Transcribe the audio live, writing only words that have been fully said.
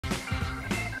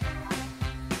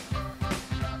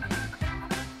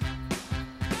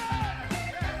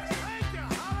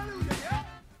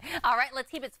All right,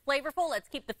 let's keep it flavorful. Let's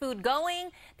keep the food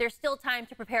going. There's still time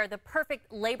to prepare the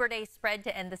perfect Labor Day spread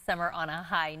to end the summer on a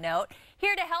high note.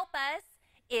 Here to help us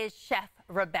is Chef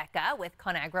Rebecca with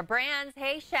Conagra Brands.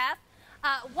 Hey, Chef.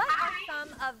 What are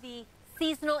some of the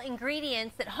seasonal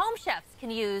ingredients that home chefs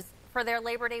can use for their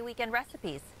Labor Day weekend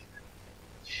recipes?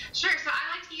 Sure. So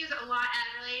I like to use a lot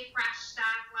of really fresh stuff,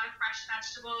 a lot of fresh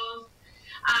vegetables.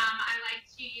 I like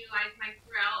to utilize my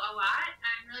grill a lot.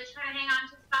 I'm really trying to hang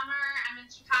on to summer. I'm in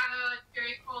Chicago. It's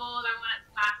very cold. I want it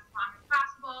to last as long as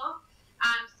possible.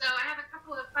 So I have a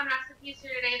couple of fun recipes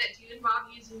here today that do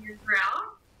involve using your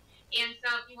grill. And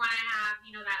so if you want to have,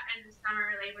 that end of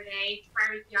summer, Labor Day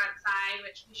barbecue outside,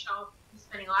 which we shall be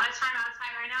spending a lot of time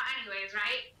outside right now anyways,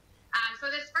 right?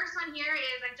 So this first one here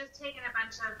is I've just taken a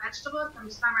bunch of vegetables, some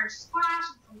summer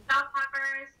squash and some bell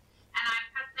peppers, and I've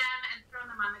cut them and thrown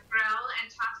them on the grill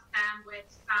and tossed them with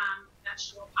some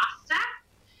vegetable pasta.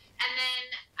 And then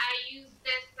I use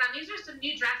this, these are some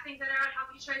new dressings that are at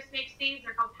Healthy Choice makes these.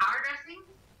 They're called power dressings.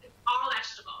 It's all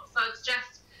vegetables. So it's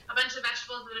just a bunch of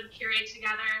vegetables that have pureed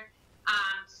together,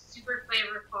 super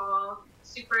flavorful,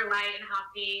 super light and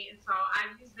healthy. And so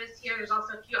I've used this here. There's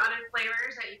also a few other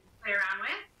flavors that you can play around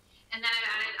with. And then I've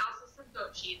added also some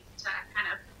goat cheese to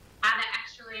kind of add an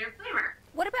extra layer of flavor.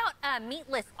 What about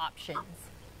meatless options?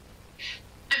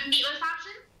 Meatless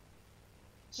options?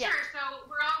 Yeah. Sure. So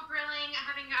we're all grilling,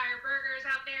 having our burgers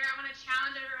out there. I want to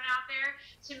challenge everyone out there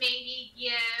to maybe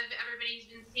give everybody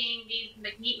who's been seeing these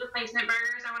meat replacement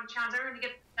burgers. I want to challenge everyone to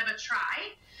give them a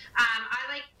try. I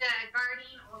like the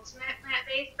Gardein Ultimate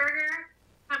Plant-Based Burger.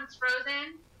 Comes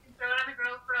frozen. You can throw it on the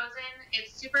grill frozen.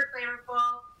 It's super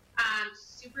flavorful,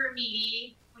 super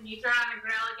meaty. When you throw it on the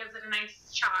grill, it gives it a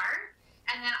nice char.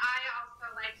 And then I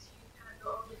also like to kind of go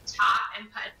over the top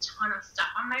and put a ton of stuff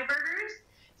on my burgers.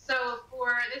 So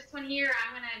for this one here,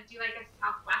 I'm going to do like a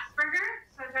Southwest burger.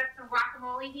 So I've got some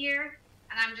guacamole here,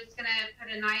 and I'm just going to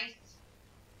put a nice,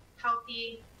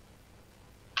 healthy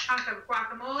chunk of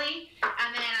guacamole. And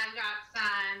then I've got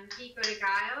some pico de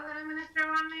gallo that I'm going to throw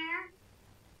on there.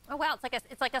 Oh, wow.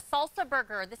 It's like a salsa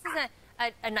burger. This is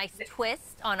a nice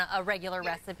twist on a regular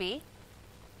recipe.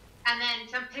 And then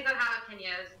some pickled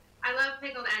jalapenos. I love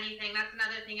pickled anything. That's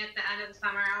another thing at the end of the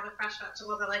summer. All the fresh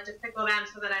vegetables, I like to pickle them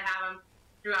so that I have them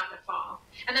throughout the fall.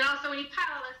 And then also when you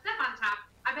pile all this stuff on top,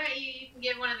 I bet you can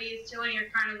give one of these to one of your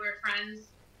carnivore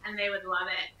friends and they would love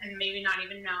it and maybe not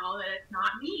even know that it's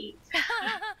not meat.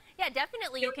 Yeah,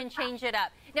 definitely you can change it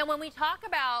up. Now, when we talk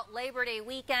about Labor Day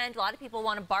weekend, a lot of people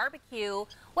want to barbecue.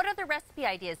 What other recipe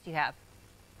ideas do you have?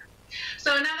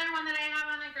 So another one that I have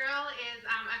on the grill is a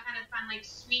kind of fun like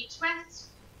sweet twist.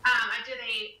 I did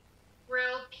a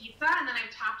grilled pizza and then I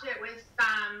topped it with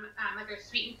some like a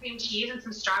sweetened cream cheese and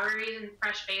some strawberries and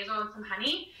fresh basil and some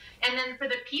honey. And then for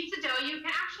the pizza dough, you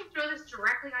can actually throw this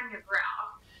directly on your grill.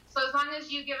 So as long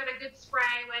as you give it a good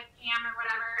spray with ham or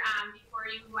whatever before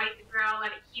you light the grill,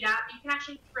 let it heat up, you can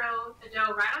actually throw the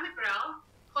dough right on the grill,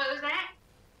 close it,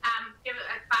 give it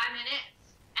like 5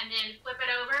 minutes, and then flip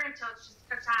it over until it's just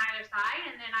cooked on either side.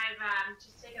 And then I've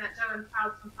just taken that dough and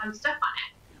piled some fun stuff on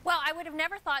it. Well, I would have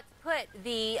never thought to put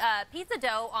the pizza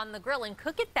dough on the grill and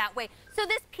cook it that way. So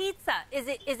this pizza, is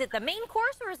it the main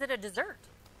course or is it a dessert?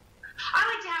 I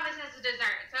like to have this as a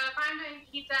dessert. So if I'm doing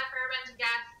pizza for a bunch of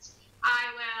guests,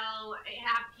 I will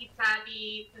have pizza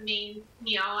be the main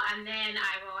meal, and then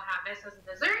I will have this as a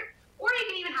dessert. Or you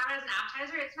can even have it as an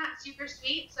appetizer. It's not super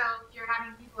sweet, so if you're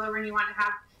having people over and you want to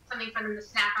have something for them to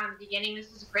snack on in the beginning,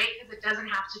 this is great because it doesn't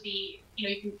have to be,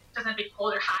 it doesn't have to be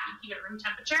cold or hot. You can keep it room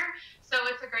temperature. So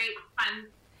it's a great, fun.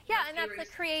 Yeah, and that's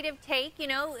a creative take,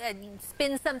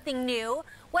 spin something new.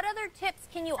 What other tips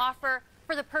can you offer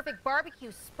for the perfect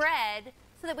barbecue spread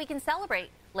so that we can celebrate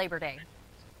Labor Day?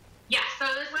 Yeah, so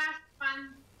this last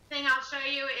fun thing I'll show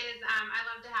you is I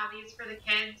love to have these for the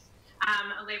kids.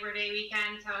 A Labor Day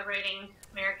weekend celebrating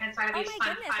Americans. So I have these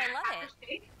fun firecracker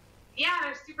sticks. Yeah,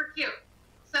 they're super cute.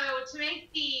 So to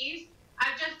make these,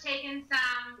 I've just taken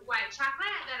some white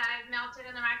chocolate that I've melted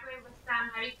in the microwave with some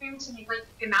heavy cream to make like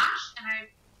ganache, and I've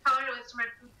colored it with some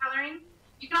red food coloring.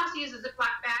 You can also use a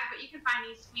Ziploc bag, but you can find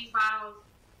these squeeze bottles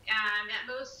at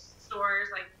most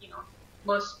stores, like,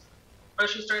 most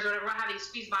grocery stores or whatever, will have these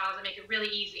squeeze bottles that make it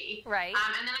really easy. Right.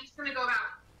 And then I'm just going to go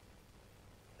about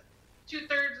 2/3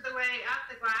 of the way up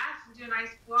the glass and do a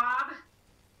nice blob,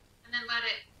 and then let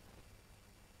it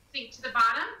sink to the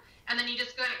bottom. And then you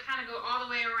just kind of go all the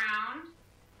way around.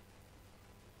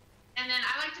 And then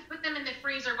I like to put them in the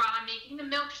freezer while I'm making the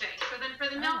milkshake. So then for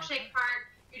the milkshake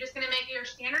part, you're just going to make your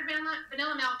standard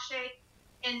vanilla milkshake,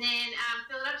 and then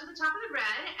fill it up to the top of the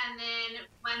bread, and then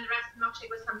blend the rest of the milkshake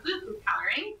with some blue food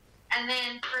coloring. And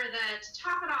then to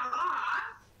top it all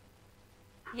off,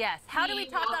 Yes. How do we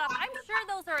top that off? I'm sure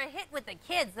those are a hit with the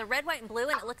kids, the red, white, and blue,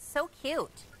 and it looks so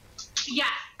cute. Yes,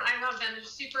 I love them. They're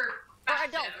super For festive.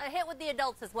 adults, a hit with the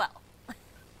adults as well.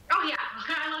 Oh yeah,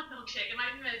 I love milkshake. It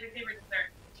might be my favorite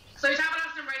dessert. So we top it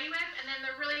off some Ready Whip, and then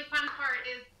the really fun part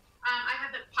is I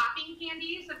have the popping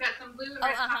candies. I've got some blue and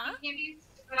red popping candies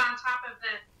to put on top of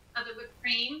the whipped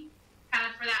cream, kind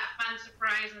of for that fun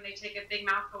surprise when they take a big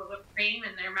mouthful of whipped cream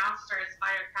and their mouth starts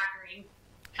firecrackering.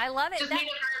 I love it. Just made it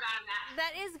her about that.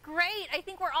 That is great. I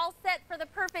think we're all set for the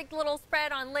perfect little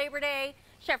spread on Labor Day.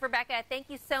 Chef Rebecca, thank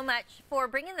you so much for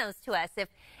bringing those to us. If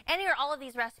any or all of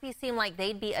these recipes seem like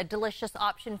they'd be a delicious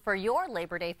option for your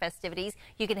Labor Day festivities,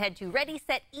 you can head to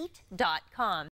ReadySetEat.com.